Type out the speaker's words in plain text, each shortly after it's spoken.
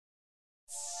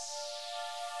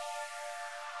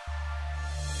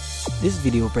This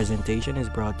video presentation is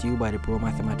brought to you by the Pro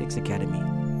Mathematics Academy.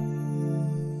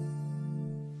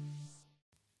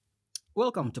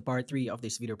 Welcome to part 3 of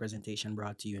this video presentation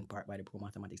brought to you in part by the Pro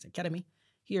Mathematics Academy.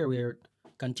 Here we're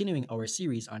continuing our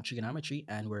series on trigonometry,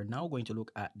 and we're now going to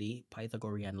look at the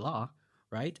Pythagorean law,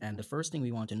 right? And the first thing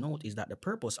we want to note is that the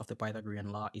purpose of the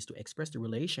Pythagorean law is to express the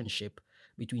relationship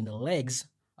between the legs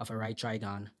of a right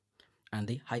trigon and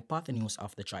the hypotenuse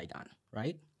of the trigon,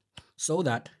 right? So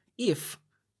that if,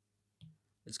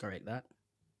 let's correct that,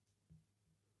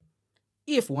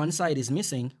 if one side is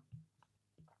missing,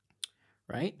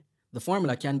 right, the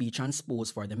formula can be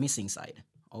transposed for the missing side,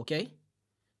 okay?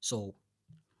 So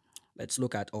let's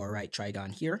look at our right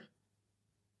trigon here.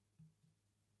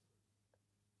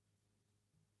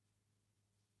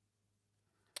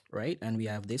 Right, and we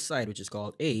have this side which is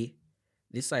called A,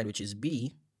 this side which is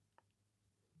B,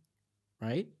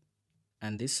 right,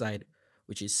 and this side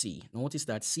which is C. Notice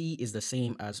that C is the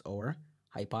same as our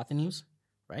hypotenuse,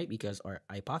 right, because our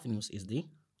hypotenuse is the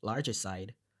largest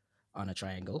side on a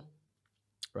triangle,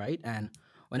 right? And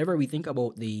whenever we think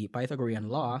about the Pythagorean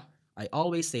law, I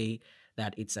always say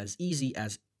that it's as easy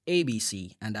as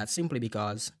ABC, and that's simply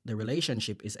because the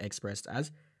relationship is expressed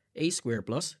as a squared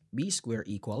plus b squared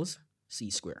equals c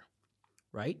squared,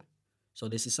 right? So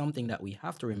this is something that we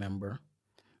have to remember.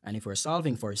 And if we're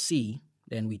solving for c,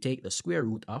 then we take the square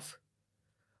root of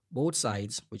both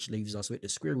sides, which leaves us with the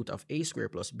square root of a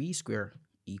squared plus b squared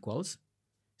equals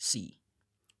c.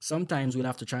 Sometimes we'll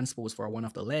have to transpose for one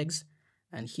of the legs,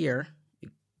 and here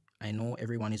I know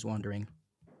everyone is wondering,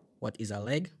 what is a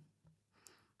leg?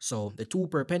 So the two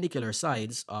perpendicular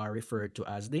sides are referred to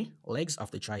as the legs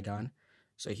of the trigon.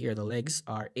 So here the legs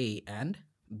are A and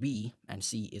B, and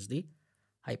C is the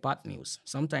hypotenuse.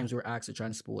 Sometimes we're asked to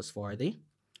transpose for the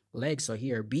legs. So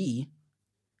here B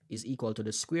is equal to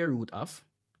the square root of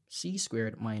C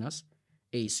squared minus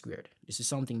A squared. This is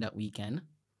something that we can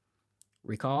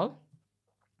recall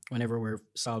whenever we're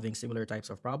solving similar types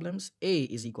of problems. A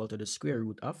is equal to the square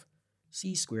root of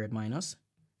C squared minus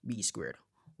B squared.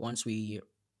 Once we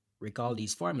recall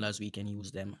these formulas, we can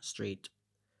use them straight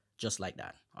just like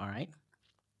that. All right.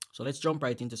 So let's jump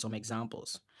right into some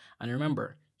examples. And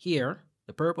remember, here,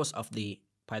 the purpose of the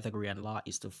Pythagorean law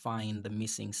is to find the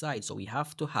missing side. So we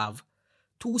have to have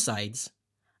two sides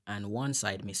and one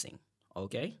side missing.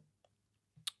 Okay.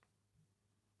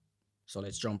 So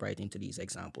let's jump right into these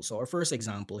examples. So our first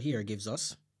example here gives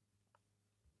us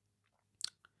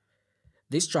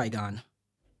this trigon,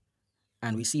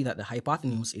 and we see that the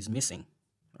hypotenuse is missing,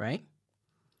 right?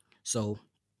 So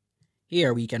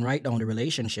here we can write down the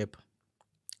relationship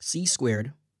c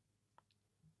squared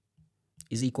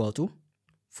is equal to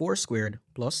 4 squared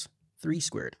plus 3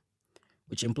 squared,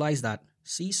 which implies that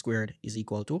c squared is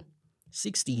equal to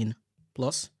 16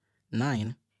 plus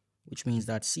 9, which means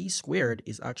that c squared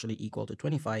is actually equal to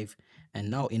 25. And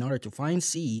now in order to find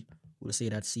c, we'll say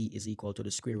that c is equal to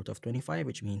the square root of 25,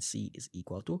 which means c is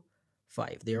equal to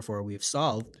 5. Therefore, we've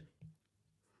solved,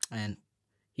 and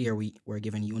here we were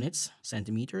given units,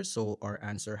 centimeters, so our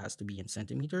answer has to be in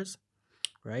centimeters,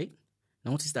 right?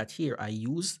 Notice that here I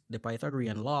use the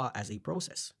Pythagorean law as a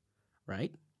process,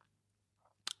 right?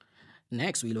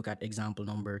 Next, we look at example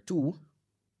number 2,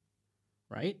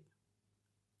 right?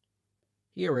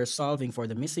 Here we're solving for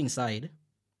the missing side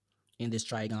in this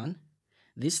trigon.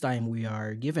 This time we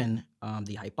are given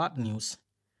the hypotenuse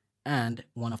and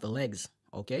one of the legs,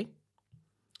 okay?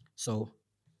 So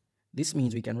this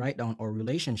means we can write down our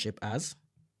relationship as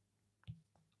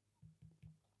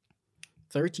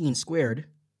 13 squared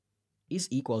is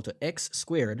equal to x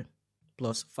squared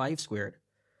plus 5 squared,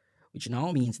 which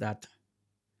now means that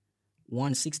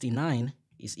 169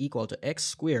 is equal to x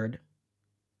squared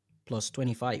plus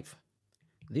 25.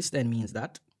 This then means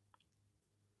that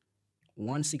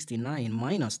 169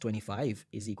 minus 25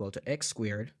 is equal to x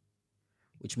squared,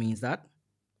 which means that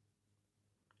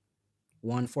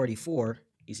 144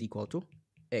 is equal to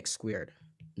x squared.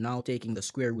 Now taking the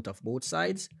square root of both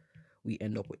sides, we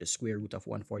end up with the square root of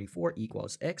 144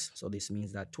 equals x. So this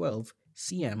means that 12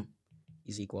 cm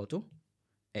is equal to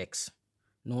x.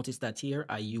 Notice that here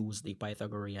I use the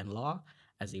Pythagorean law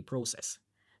as a process,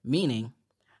 meaning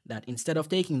that instead of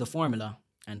taking the formula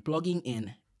and plugging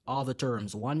in all the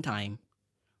terms one time,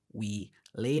 we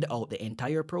laid out the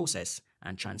entire process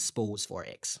and transpose for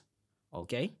x.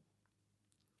 Okay?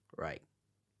 Right.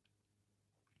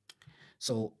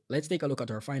 So let's take a look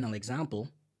at our final example,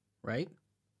 right?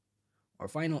 Our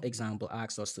final example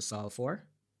asks us to solve for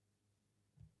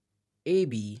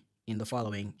AB in the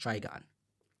following trigon,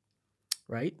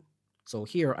 right? So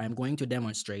here I'm going to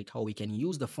demonstrate how we can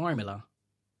use the formula,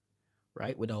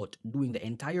 right, without doing the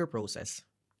entire process.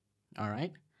 All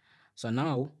right. So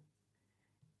now,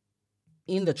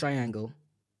 in the triangle,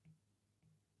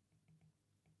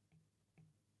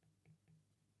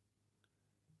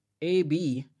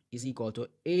 AB is equal to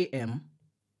AM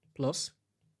plus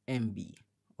MB,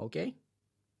 okay?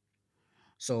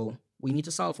 So we need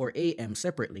to solve for AM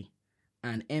separately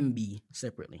and MB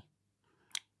separately.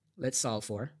 Let's solve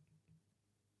for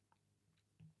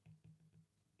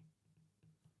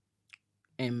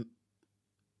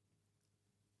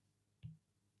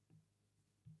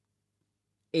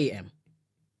AM.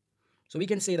 So we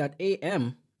can say that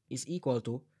AM is equal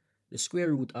to the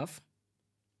square root of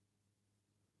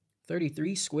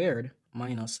 33 squared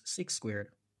minus 6 squared.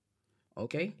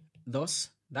 Okay,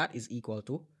 thus that is equal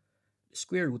to the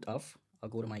square root of, I'll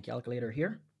go to my calculator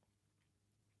here,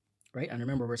 right? And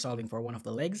remember, we're solving for one of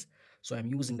the legs, so I'm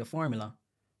using the formula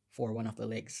for one of the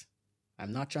legs.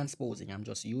 I'm not transposing, I'm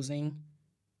just using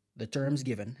the terms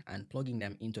given and plugging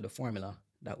them into the formula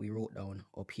that we wrote down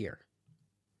up here.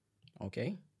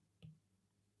 Okay?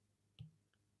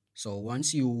 So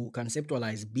once you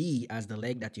conceptualize B as the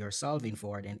leg that you're solving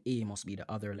for, then A must be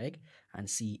the other leg, and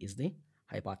C is the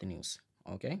hypotenuse.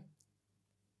 Okay?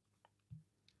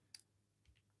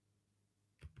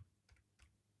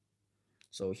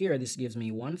 So here, this gives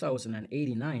me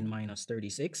 1089 minus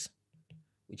 36,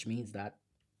 which means that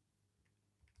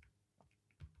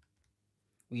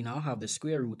we now have the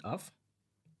square root of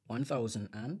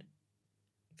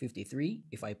 1053.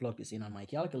 If I plug this in on my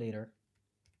calculator,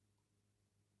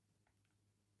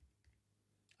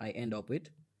 I end up with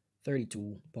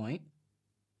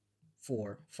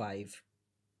 32.45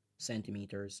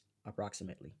 centimeters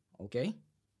approximately. Okay?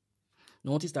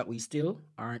 Notice that we still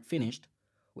aren't finished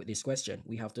with this question.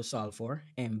 We have to solve for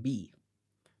MB,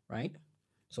 right?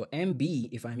 So MB,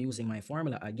 if I'm using my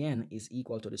formula again, is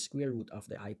equal to the square root of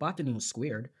the hypotenuse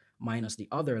squared minus the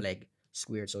other leg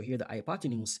squared. So here the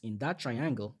hypotenuse in that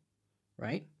triangle,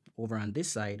 right, over on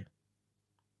this side,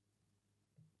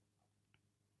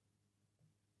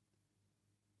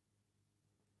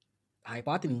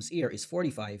 hypotenuse here is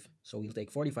 45. So we'll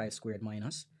take 45 squared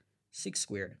minus 6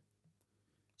 squared.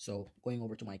 So going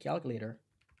over to my calculator,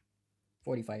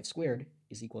 45 squared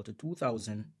is equal to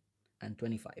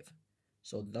 2025.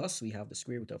 So thus we have the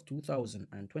square root of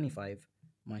 2025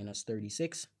 minus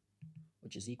 36,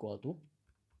 which is equal to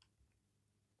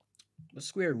the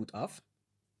square root of,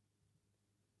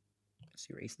 let's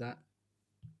erase that,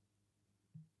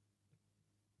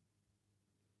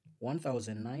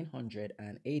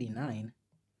 1989,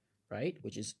 right,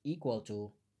 which is equal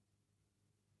to,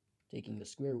 taking the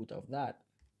square root of that,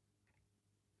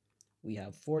 we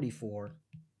have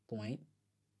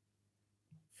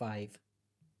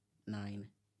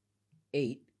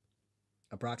 44.598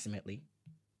 approximately,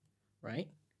 right,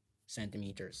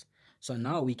 centimeters. So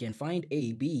now we can find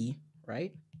AB,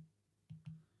 right,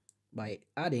 by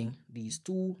adding these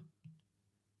two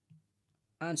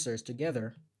answers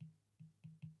together.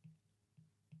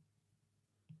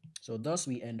 So thus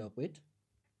we end up with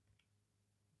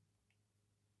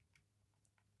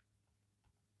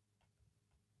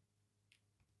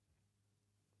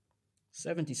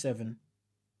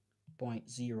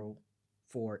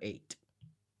 77.048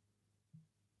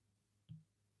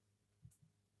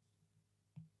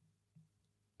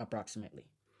 approximately.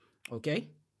 Okay,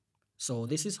 so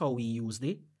this is how we use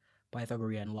the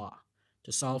Pythagorean law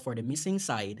to solve for the missing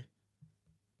side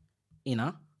in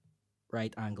a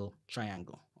right angle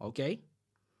triangle. Okay,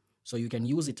 so you can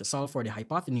use it to solve for the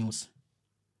hypotenuse,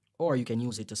 or you can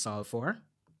use it to solve for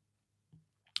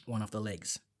one of the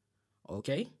legs.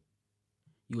 Okay,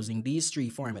 using these three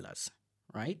formulas,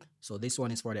 right? So this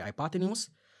one is for the hypotenuse,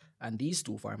 and these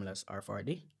two formulas are for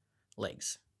the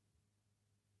legs.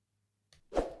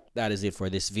 That is it for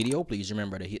this video. Please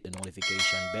remember to hit the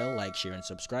notification bell, like, share, and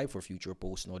subscribe for future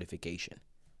post notification.